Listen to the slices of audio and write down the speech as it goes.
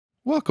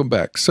Welcome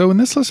back. So in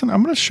this lesson,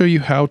 I'm going to show you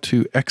how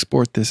to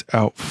export this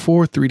out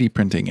for 3D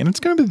printing. And it's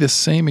going to be the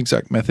same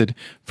exact method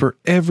for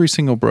every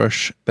single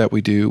brush that we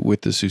do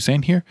with the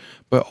Suzanne here.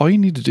 But all you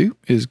need to do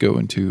is go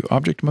into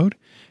object mode.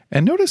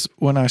 And notice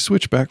when I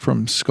switch back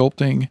from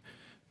sculpting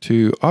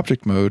to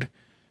object mode,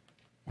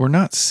 we're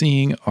not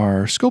seeing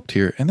our sculpt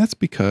here. And that's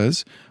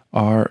because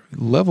our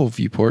level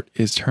viewport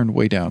is turned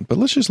way down. But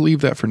let's just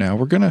leave that for now.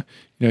 We're going to,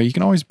 you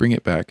can always bring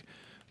it back,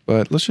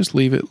 but let's just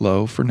leave it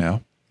low for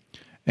now.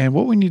 And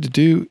what we need to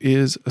do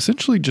is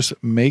essentially just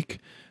make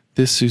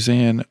this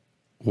Suzanne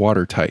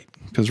watertight,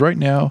 because right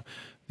now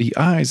the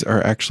eyes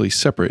are actually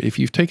separate. If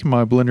you've taken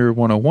my Blender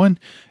 101,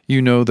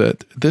 you know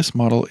that this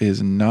model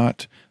is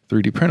not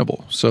 3D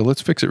printable. So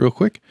let's fix it real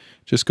quick.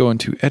 Just go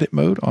into edit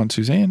mode on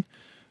Suzanne,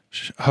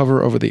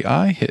 hover over the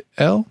eye, hit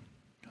L,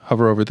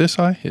 hover over this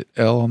eye, hit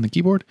L on the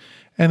keyboard,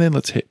 and then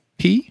let's hit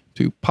P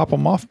to pop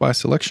them off by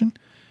selection.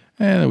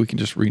 And we can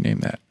just rename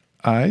that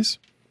eyes.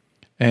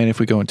 And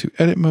if we go into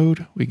edit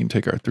mode, we can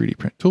take our 3D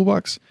print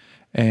toolbox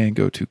and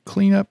go to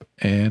cleanup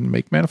and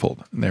make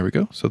manifold. And there we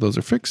go. So those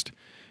are fixed.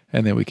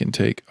 And then we can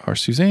take our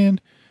Suzanne,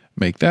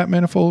 make that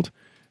manifold,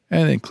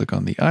 and then click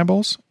on the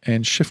eyeballs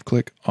and shift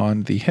click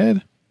on the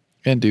head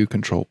and do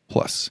Control+.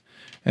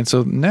 And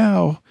so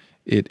now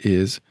it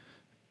is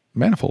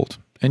manifold.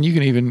 And you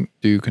can even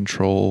do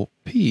Control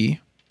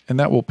P, and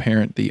that will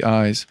parent the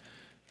eyes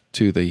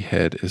to the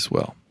head as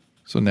well.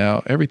 So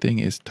now everything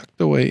is tucked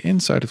away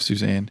inside of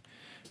Suzanne,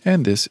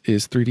 and this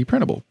is 3D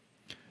printable.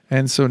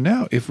 And so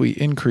now if we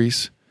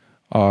increase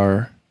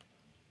our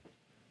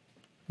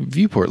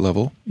viewport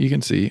level, you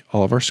can see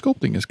all of our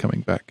sculpting is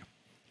coming back.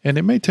 And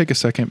it may take a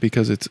second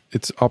because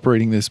it's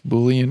operating this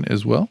Boolean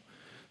as well.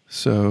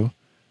 So,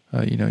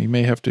 you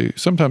may have to,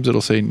 sometimes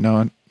it'll say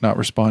not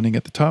responding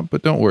at the top,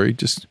 but don't worry,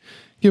 just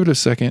give it a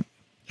second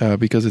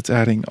because it's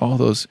adding all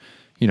those,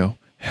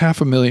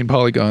 500,000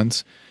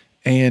 polygons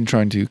and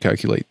trying to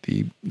calculate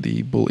the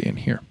Boolean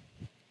here.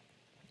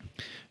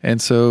 And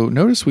so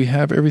notice we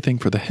have everything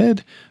for the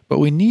head, but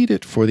we need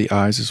it for the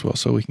eyes as well.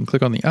 So we can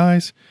click on the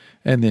eyes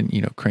and then,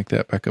 crank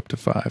that back up to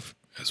 5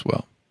 as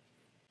well.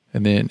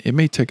 And then it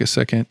may take a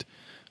second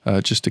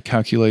just to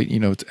calculate,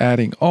 it's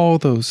adding all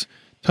those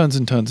tons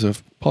and tons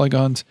of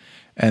polygons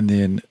and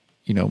then,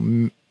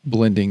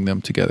 blending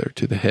them together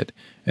to the head.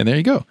 And there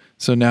you go.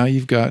 So now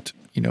you've got,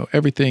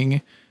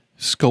 everything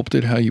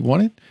sculpted how you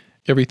want it.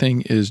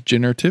 Everything is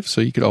generative. So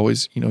you could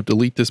always,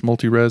 delete this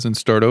multi-res and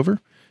start over.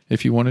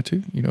 If you wanted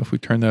to, if we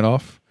turn that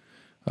off,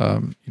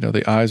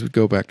 the eyes would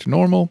go back to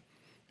normal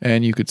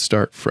and you could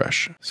start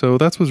fresh. So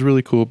that's what's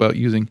really cool about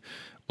using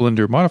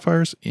Blender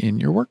modifiers in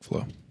your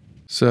workflow.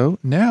 So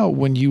now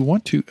when you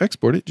want to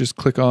export it, just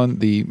click on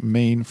the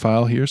main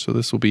file here. So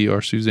this will be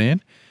our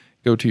Suzanne.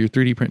 Go to your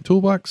 3D print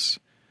toolbox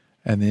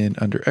and then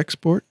under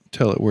export,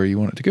 tell it where you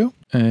want it to go.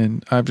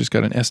 And I've just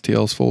got an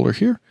STLs folder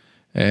here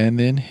and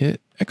then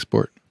hit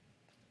export.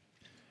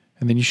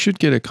 And then you should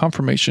get a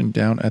confirmation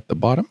down at the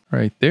bottom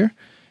right there.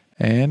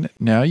 And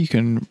now you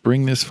can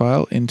bring this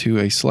file into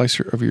a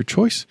slicer of your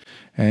choice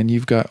and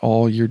you've got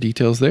all your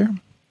details there.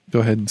 Go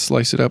ahead and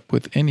slice it up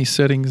with any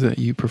settings that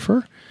you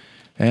prefer.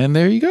 And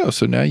there you go.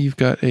 So now you've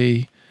got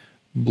a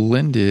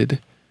blended,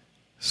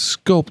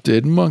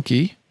 sculpted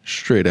monkey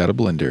straight out of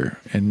Blender.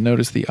 And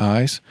notice the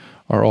eyes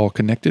are all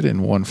connected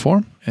in one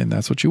form, and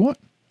that's what you want.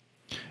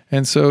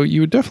 And so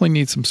you would definitely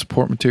need some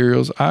support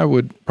materials. I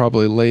would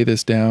probably lay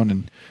this down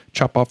and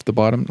chop off the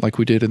bottom like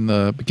we did in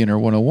the Beginner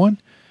 101.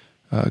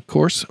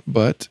 Course,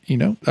 but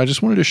I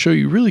just wanted to show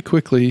you really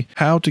quickly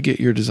how to get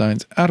your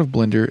designs out of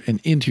Blender and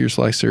into your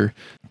slicer.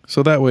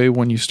 So that way,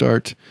 when you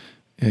start,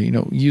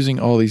 using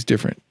all these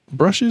different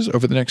brushes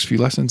over the next few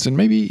lessons, and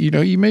maybe,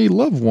 you may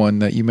love one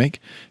that you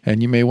make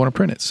and you may want to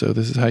print it. So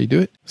this is how you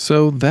do it.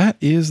 So that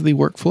is the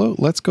workflow.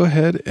 Let's go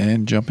ahead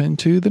and jump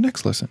into the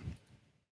next lesson.